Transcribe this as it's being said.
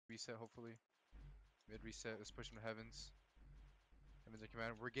reset, hopefully. Mid reset. Let's push into heavens. Heavens in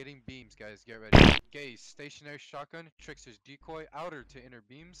command. We're getting beams, guys. Get ready. Gaze. Stationary shotgun. Trickster's decoy. Outer to inner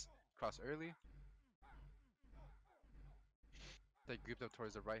beams. Cross early. Stay grouped up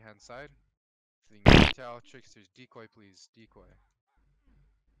towards the right hand side. Fleeing detail. Trickster's decoy, please. Decoy.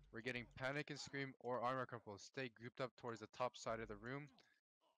 We're getting panic and scream or armor crumples. Stay grouped up towards the top side of the room.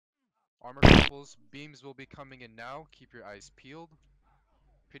 Armor crumples. Beams will be coming in now. Keep your eyes peeled.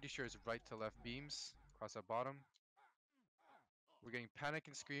 Pretty sure it's right to left beams. Cross at bottom. We're getting panic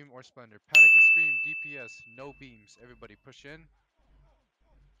and scream or splendor. Panic and scream. DPS. No beams. Everybody push in.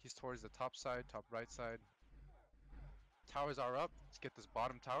 He's towards the top side. Top right side. Towers are up. Let's get this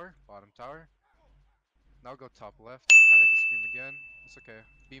bottom tower. Bottom tower. Now go top left. Panic and scream again. It's okay.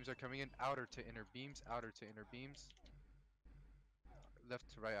 Beams are coming in. Outer to inner beams. Outer to inner beams. Left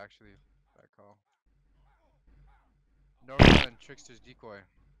to right, actually. Bad call. Normal and Trickster's decoy.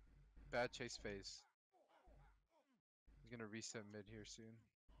 Bad chase phase. He's gonna reset mid here soon.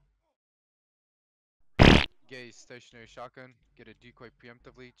 Gaze, stationary shotgun. Get a decoy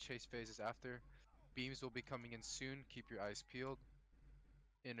preemptively. Chase phases after. Beams will be coming in soon. Keep your eyes peeled.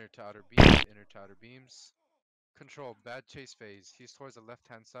 Inner to outer beams. Inner to outer beams. Control, bad chase phase. He's towards the left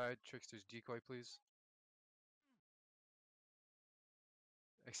hand side. Trickster's decoy, please.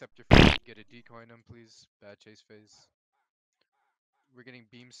 Accept your fate. Get a decoy on him, please. Bad chase phase. We're getting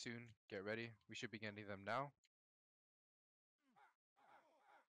beams soon. Get ready. We should be getting them now.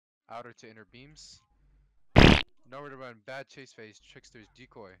 Outer to inner beams. Nowhere to run. Bad chase phase. Trickster's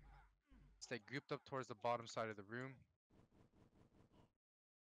decoy. Stay grouped up towards the bottom side of the room.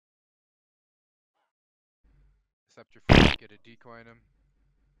 Accept your fate. Get a decoy on him.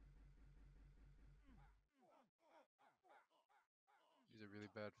 These are really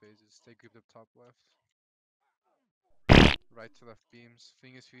bad phases. Stay grouped up top left. Right to left beams.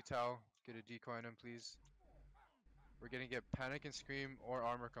 Fling is futile. Get a decoy on him, please. We're gonna get panic and scream or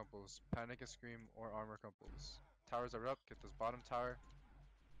armor crumples. Panic and scream or armor crumples. Towers are up. Get this bottom tower.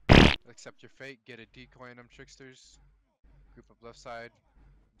 Accept your fate. Get a decoy on them, tricksters. Group up left side.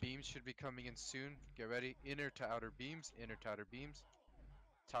 Beams should be coming in soon. Get ready. Inner to outer beams. Inner to outer beams.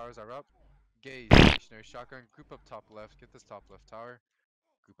 Towers are up. Gaze. Stationary shotgun. Group up top left. Get this top left tower.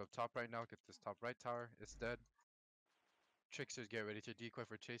 Group up top right now. Get this top right tower. It's dead. Tricksters get ready to decoy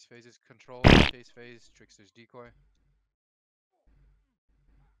for chase phases. Control. Chase phase. Tricksters decoy.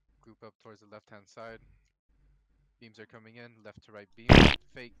 Group up towards the left hand side. Beams are coming in. Left to right beams.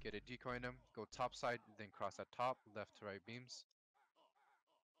 Fake. Get a decoy on them. Go top side. Then cross at top. Left to right beams.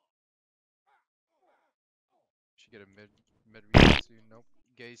 Should get a mid reset soon. Nope.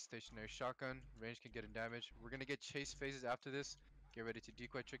 Gaze, stationary shotgun. Range can get in damage. We're gonna get chase phases after this. Get ready to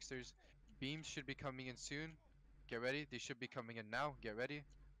decoy tricksters. Beams should be coming in soon. Get ready. They should be coming in now. Get ready.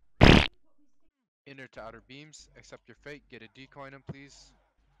 Inner to outer beams. Accept your fate. Get a decoy on him, please.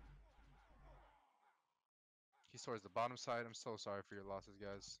 He's towards the bottom side. I'm so sorry for your losses,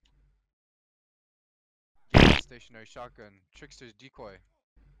 guys. Gaze, stationary shotgun. Trickster's decoy.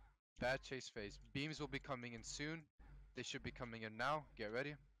 Bad chase phase. Beams will be coming in soon. They should be coming in now. Get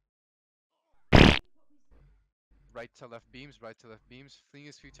ready. Right to left beams, right to left beams. Fleeing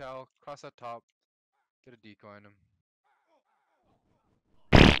is futile. Cross at top. Get a decoy on him.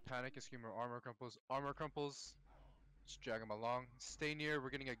 Panic and screamer armor crumples. Armor crumples. Just drag him along. Stay near. We're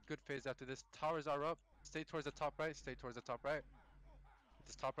getting a good phase after this. Towers are up. Stay towards the top right. Stay towards the top right.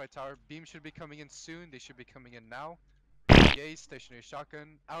 This top right tower. Beams should be coming in soon. They should be coming in now. Gaze, stationary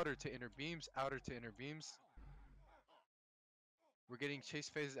shotgun. Outer to inner beams. Outer to inner beams. We're getting chase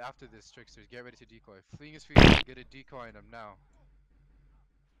phases after this, tricksters. Get ready to decoy. Fleeing is futile. Get a decoy on him now.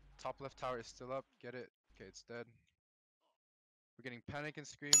 Top left tower is still up. Get it. Okay, it's dead. We're getting panic and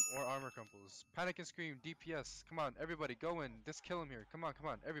scream or armor crumples. Panic and scream, DPS. Come on, everybody, go in. Just kill him here. Come on,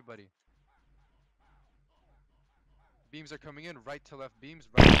 everybody. Beams are coming in. Right to left beams.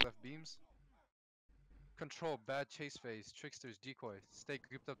 Right to left beams. Control, bad chase phase. Tricksters, decoy. Stay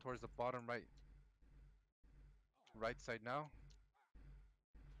grouped up towards the bottom right. Right side now.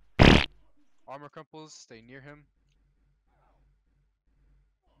 Armor crumples, stay near him.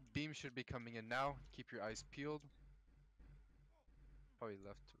 Beams should be coming in now. Keep your eyes peeled. Probably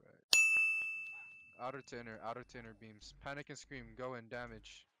left to right. Outer to inner beams. Panic and scream, go in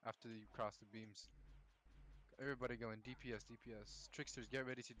damage after you cross the beams. Everybody go in DPS, DPS. Tricksters, get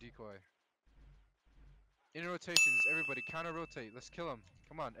ready to decoy. In rotations, everybody counter rotate. Let's kill him.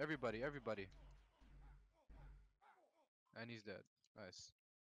 Come on, everybody, everybody. And he's dead. Nice.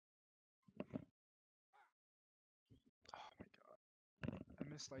 Oh my god. I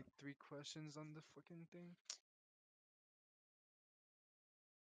missed like 3 questions on the fucking thing.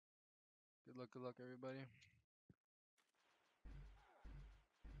 Good luck, everybody.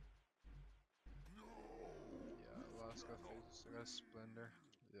 Yeah, Alaska faces. I got Splendor.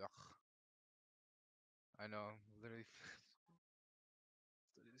 Yuck. I know. Literally.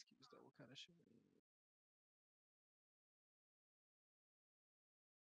 Study this keeps that. What kind of shit?